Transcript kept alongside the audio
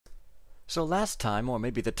So last time, or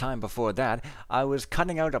maybe the time before that, I was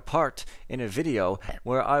cutting out a part in a video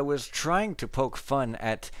where I was trying to poke fun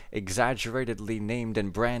at exaggeratedly named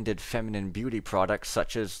and branded feminine beauty products,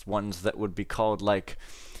 such as ones that would be called like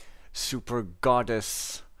Super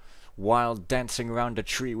Goddess, while dancing around a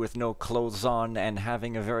tree with no clothes on and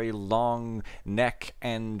having a very long neck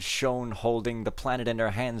and shown holding the planet in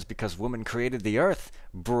her hands because woman created the earth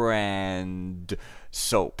brand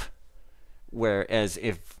soap. Whereas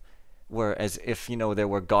if, you know, there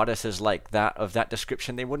were goddesses like that, of that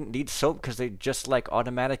description, they wouldn't need soap because they'd just, like,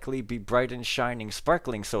 automatically be bright and shining,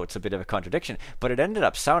 sparkling, so it's a bit of a contradiction. But it ended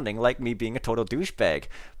up sounding like me being a total douchebag.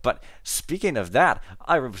 But speaking of that,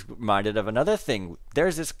 I was reminded of another thing.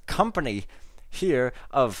 There's this company here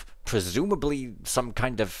of presumably some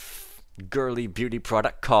kind of girly beauty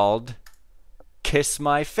product called Kiss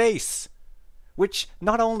My Face, which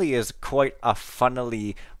not only is quite a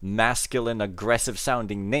funnily masculine, aggressive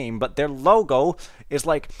sounding name, but their logo is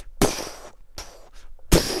like,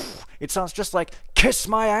 it sounds just like kiss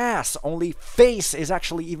my ass, only face is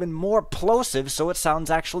actually even more plosive, so it sounds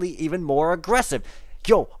actually even more aggressive.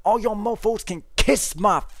 Yo, all your mofos can kiss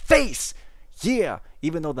my face! Yeah,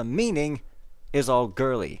 even though the meaning is all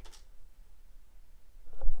girly.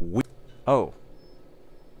 Oh.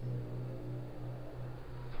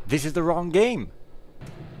 This is the wrong game.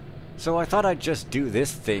 So I thought I'd just do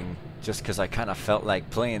this thing, just because I kind of felt like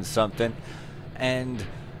playing something. And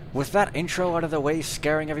with that intro out of the way,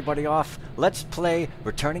 scaring everybody off, let's play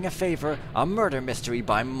Returning a Favor, a murder mystery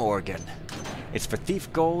by Morgan. It's for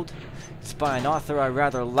Thief Gold. It's by an author I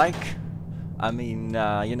rather like. I mean,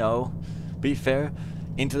 you know, be fair.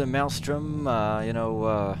 Into the Maelstrom,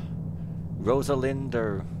 Rosalind,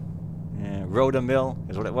 or Rhoda Mill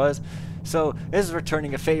is what it was. So this is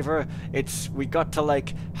Returning a Favor. We got to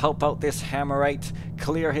like help out this Hammerite,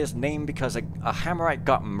 clear his name because a Hammerite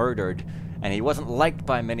got murdered and he wasn't liked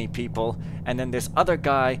by many people, and then this other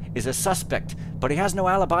guy is a suspect, but he has no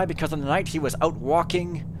alibi because on the night he was out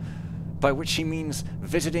walking, by which he means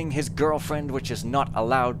visiting his girlfriend, which is not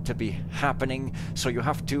allowed to be happening, so you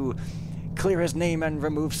have to clear his name and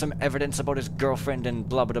remove some evidence about his girlfriend and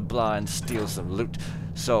blah blah blah and steal some loot.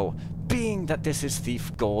 So being that this is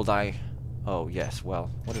Thief Gold, oh yes, well,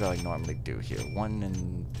 what did I normally do here? One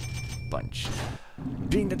and bunch.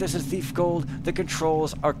 Being that this is Thief Gold, the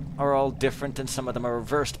controls are all different and some of them are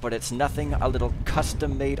reversed, but it's nothing a little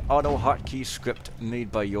custom-made auto hotkey script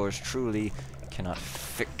made by yours truly cannot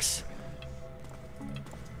fix.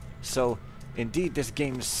 So, indeed, this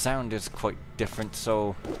game's sound is quite different,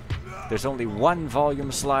 so there's only one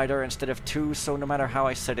volume slider instead of two, so no matter how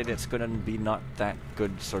I set it, it's gonna be not that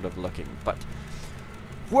good sort of looking. But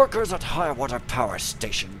workers at Highwater Power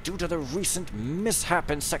Station, due to the recent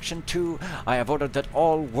mishap in Section 2, I have ordered that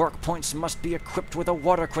all work points must be equipped with a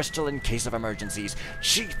water crystal in case of emergencies.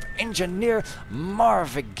 Chief Engineer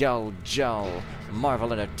Marvigel Gel.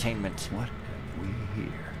 Marvel Entertainment. What have we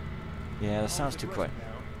here? Yeah, that sounds too quick.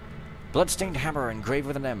 Bloodstained hammer engraved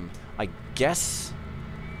with an M. I guess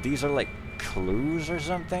these are like clues or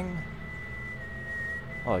something?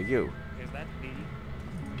 Oh, you. Is that me?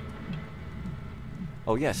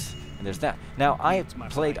 Oh yes, and there's that. Now, I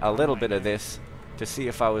played a little bit of this to see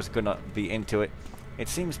if I was gonna be into it. It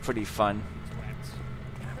seems pretty fun,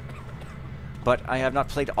 but I have not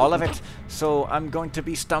played all of it, so I'm going to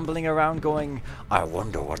be stumbling around going, I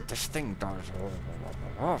wonder what this thing does,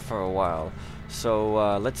 for a while.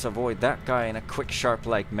 So let's avoid that guy in a quick,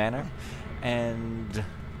 sharp-like manner, and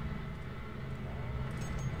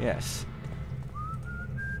yes.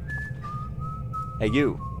 Hey,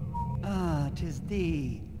 you. Ah, 'tis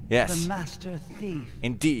thee, Yes. the master thief.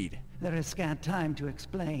 Indeed. There is scant time to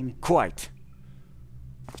explain. Quite.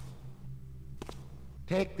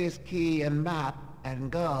 Take this key and map and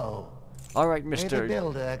go. Alright, May the Mr.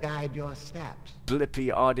 builder guide your steps.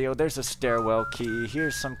 Blippy Audio. There's a stairwell key.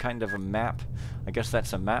 Here's some kind of a map. I guess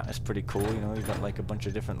that's a map. It's pretty cool, you know, you've got like a bunch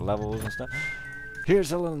of different levels and stuff.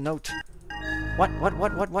 Here's a little note.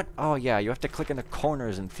 What? Oh yeah, you have to click in the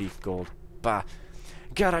corners in Thief Gold. Bah.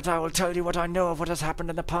 Garrett, I will tell you what I know of what has happened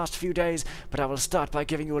in the past few days, but I will start by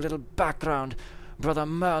giving you a little background. Brother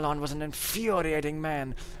Merlon was an infuriating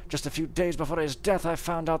man. Just a few days before his death, I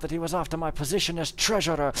found out that he was after my position as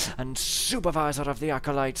treasurer and supervisor of the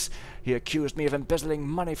acolytes. He accused me of embezzling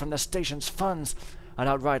money from the station's funds. An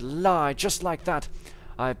outright lie, just like that.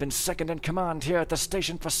 I have been second in command here at the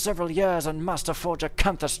station for several years, and Master Forger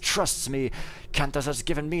Canthus trusts me. Canthus has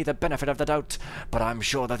given me the benefit of the doubt, but I'm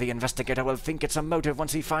sure that the investigator will think it's a motive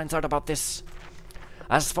once he finds out about this.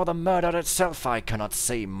 As for the murder itself, I cannot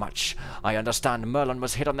say much. I understand Merlon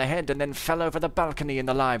was hit on the head and then fell over the balcony in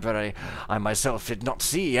the library. I myself did not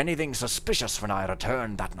see anything suspicious when I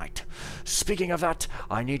returned that night. Speaking of that,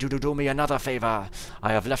 I need you to do me another favor.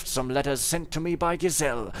 I have left some letters sent to me by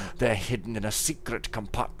Giselle. They're hidden in a secret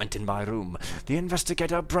compartment in my room. The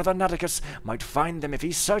investigator, Brother Naticus, might find them if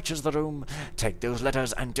he searches the room. Take those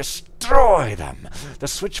letters and destroy them. The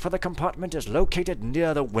switch for the compartment is located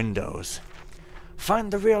near the windows.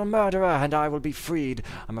 Find the real murderer, and I will be freed.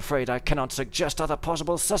 I'm afraid I cannot suggest other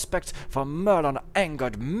possible suspects, for Merlon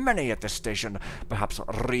angered many at this station. Perhaps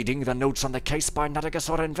reading the notes on the case by Naticus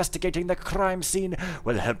or investigating the crime scene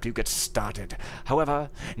will help you get started.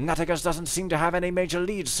 However, Naticus doesn't seem to have any major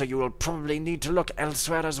leads, so you will probably need to look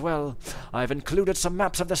elsewhere as well. I've included some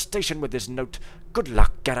maps of the station with this note. Good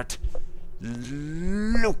luck, Garrett.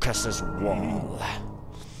 Lukas's wall.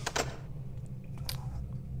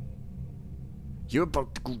 You're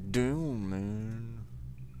about to go down, man.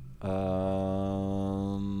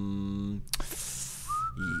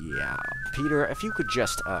 Yeah. Peter, if you could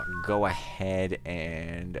just go ahead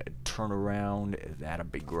and turn around,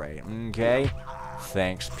 that'd be great. Okay?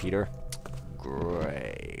 Thanks, Peter.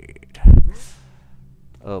 Great.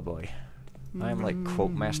 Oh boy. I'm like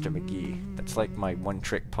Quote Master McGee. That's like my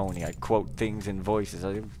one-trick pony. I quote things in voices.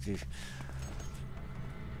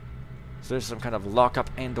 So there's some kind of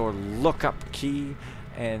lockup and or lookup key,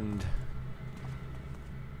 and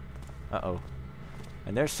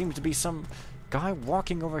and there seems to be some guy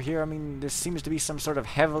walking over here. I mean, there seems to be some sort of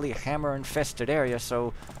heavily hammer-infested area,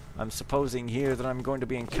 so I'm supposing here that I'm going to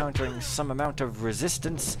be encountering some amount of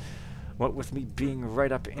resistance. What with me being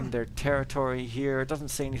right up in their territory here. It doesn't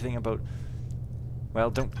say anything about,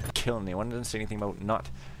 well, don't kill anyone. It doesn't say anything about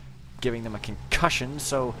not giving them a concussion,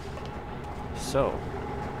 so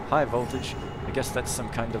high voltage. I guess that's some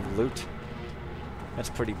kind of loot. That's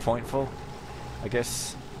pretty pointful. I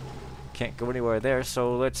guess can't go anywhere there,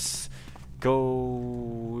 so let's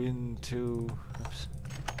go into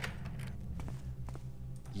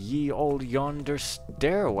ye old yonder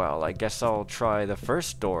stairwell. I guess I'll try the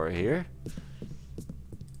first door here.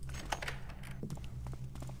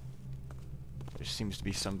 There seems to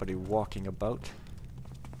be somebody walking about.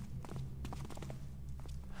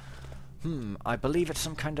 I believe it's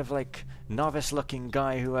some kind of like novice-looking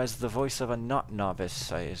guy who has the voice of a not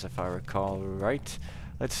novice, as if I recall right.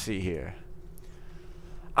 Let's see here.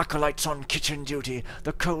 Acolytes on kitchen duty.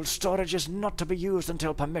 The cold storage is not to be used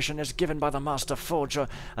until permission is given by the Master Forger,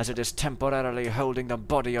 as it is temporarily holding the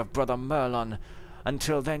body of Brother Merlon.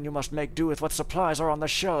 Until then, you must make do with what supplies are on the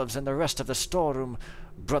shelves in the rest of the storeroom.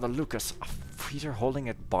 Brother Lukas, a freezer holding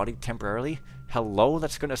a body temporarily? Hello?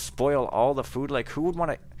 That's gonna spoil all the food? Like, who would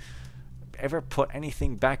want to ever put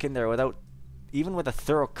anything back in there without, even with a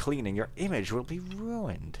thorough cleaning? Your image will be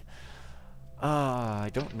ruined. I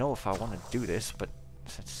don't know if I want to do this, but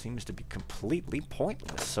it seems to be completely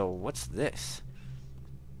pointless. So what's this?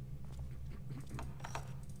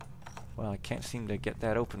 Well, I can't seem to get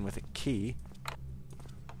that open with a key.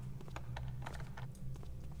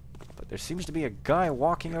 But there seems to be a guy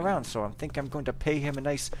walking around, so I think I'm going to pay him a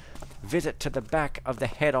nice visit to the back of the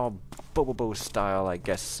head, all Bobo style, I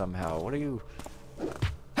guess, somehow. What are you?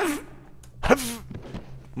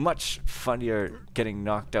 Much funnier getting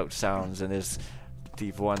knocked out sounds in this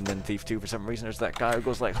Thief 1 than Thief 2 for some reason. There's that guy who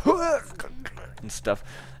goes like and stuff.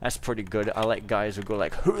 That's pretty good. I like guys who go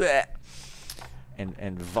like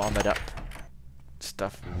and vomit up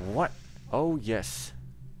stuff. What? Oh yes.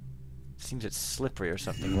 Seems it's slippery or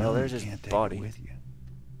something. Well, there's his body. With you.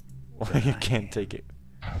 Well, you can't take it.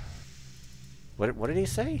 What did he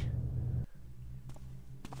say?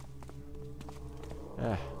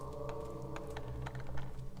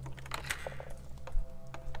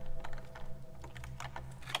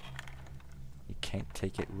 You can't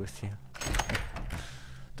take it with you.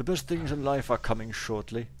 The best things in life are coming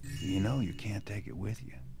shortly. You know you can't take it with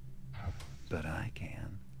you. But I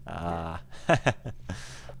can. Ah.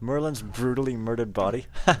 Merlin's brutally murdered body.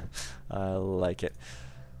 I like it.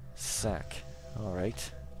 Sack.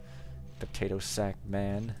 Alright. Potato sack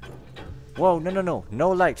man. Whoa, no. No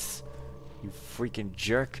lights. You freaking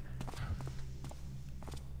jerk.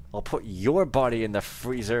 I'll put your body in the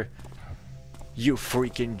freezer. You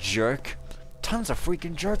freaking jerk. Tons of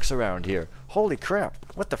freaking jerks around here. Holy crap.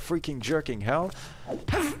 What the freaking jerking hell?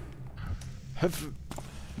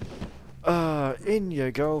 In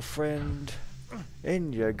you go, friend.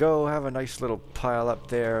 In you go. Have a nice little pile up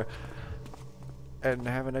there. And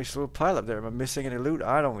have a nice little pile up there. Am I missing any loot?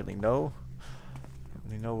 I don't really know. I don't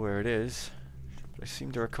really know where it is. But I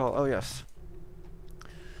seem to recall. Oh, yes.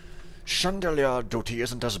 Chandelier duty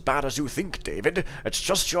isn't as bad as you think, David. It's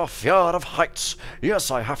just your fear of heights.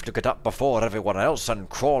 Yes, I have to get up before everyone else and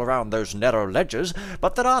crawl around those narrow ledges,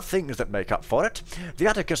 but there are things that make up for it. The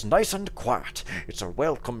attic is nice and quiet. It's a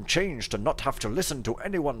welcome change to not have to listen to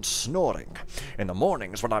anyone snoring. In the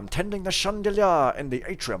mornings when I'm tending the chandelier in the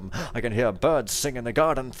atrium, I can hear birds sing in the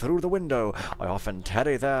garden through the window. I often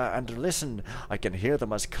tarry there and listen. I can hear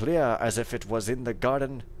them as clear as if I was in the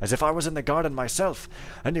garden myself.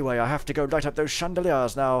 Anyway, I have to go light up those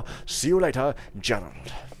chandeliers now. See you later, Gerald.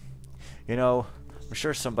 You know, I'm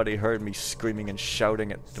sure somebody heard me screaming and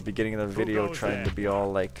shouting at the beginning of the video, trying to be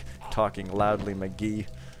all like talking loudly McGee,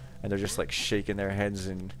 and they're just like shaking their heads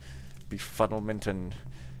in befuddlement and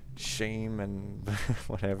shame and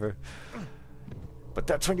whatever. But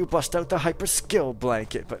that's when you bust out the hyper skill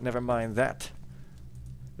blanket, but never mind that.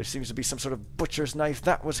 There seems to be some sort of butcher's knife.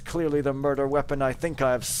 That was clearly the murder weapon. I think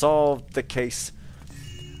I've solved the case.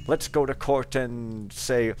 Let's go to court and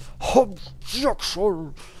say,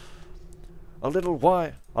 objection! A little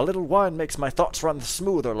wine makes my thoughts run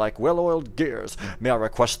smoother like well-oiled gears. May I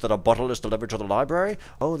request that a bottle is delivered to the library?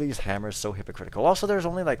 Oh, these hammers, so hypocritical. Also, there's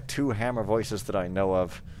only like 2 hammer voices that I know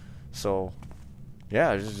of. So,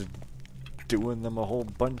 yeah, just doing them a whole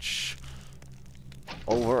bunch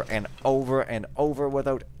over and over and over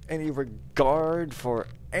without any regard for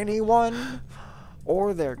anyone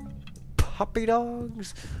or their puppy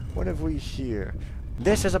dogs. What have we here?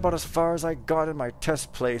 This is about as far as I got in my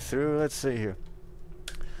test playthrough. Let's see here.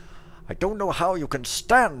 I don't know how you can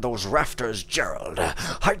stand those rafters, Gerald.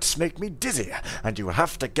 Heights make me dizzy, and you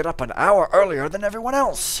have to get up an hour earlier than everyone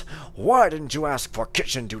else. Why didn't you ask for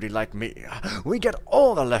kitchen duty like me? We get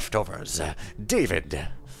all the leftovers. David.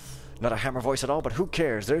 Not a hammer voice at all, but who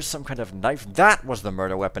cares? There's some kind of knife. That was the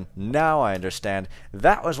murder weapon. Now I understand.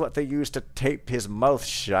 That was what they used to tape his mouth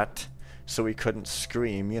shut so he couldn't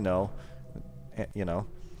scream, you know.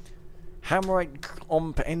 Hammerite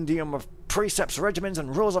Compendium of Precepts, Regimens,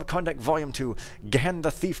 and Rules of Conduct, Volume 2. Gahan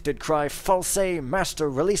the thief did cry, False, Master,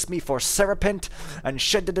 release me for serpent, and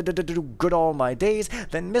shed good all my days.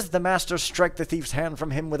 Then missed the master strike the thief's hand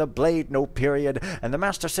from him with a blade, no period. And the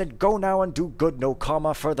master said, go now and do good, no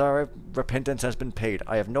comma, for the repentance has been paid.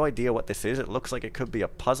 I have no idea what this is. It looks like it could be a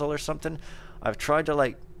puzzle or something. I've tried to,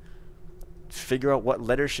 like, figure out what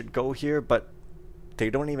letters should go here, but they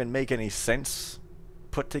don't even make any sense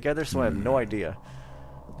put together, so I have no idea.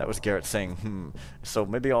 That was Garrett saying, So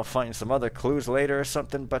maybe I'll find some other clues later or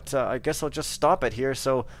something, but I guess I'll just stop it here,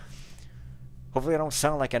 so hopefully I don't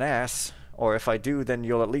sound like an ass. Or if I do, then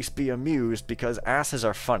you'll at least be amused, because asses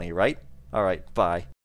are funny, right? Alright, bye.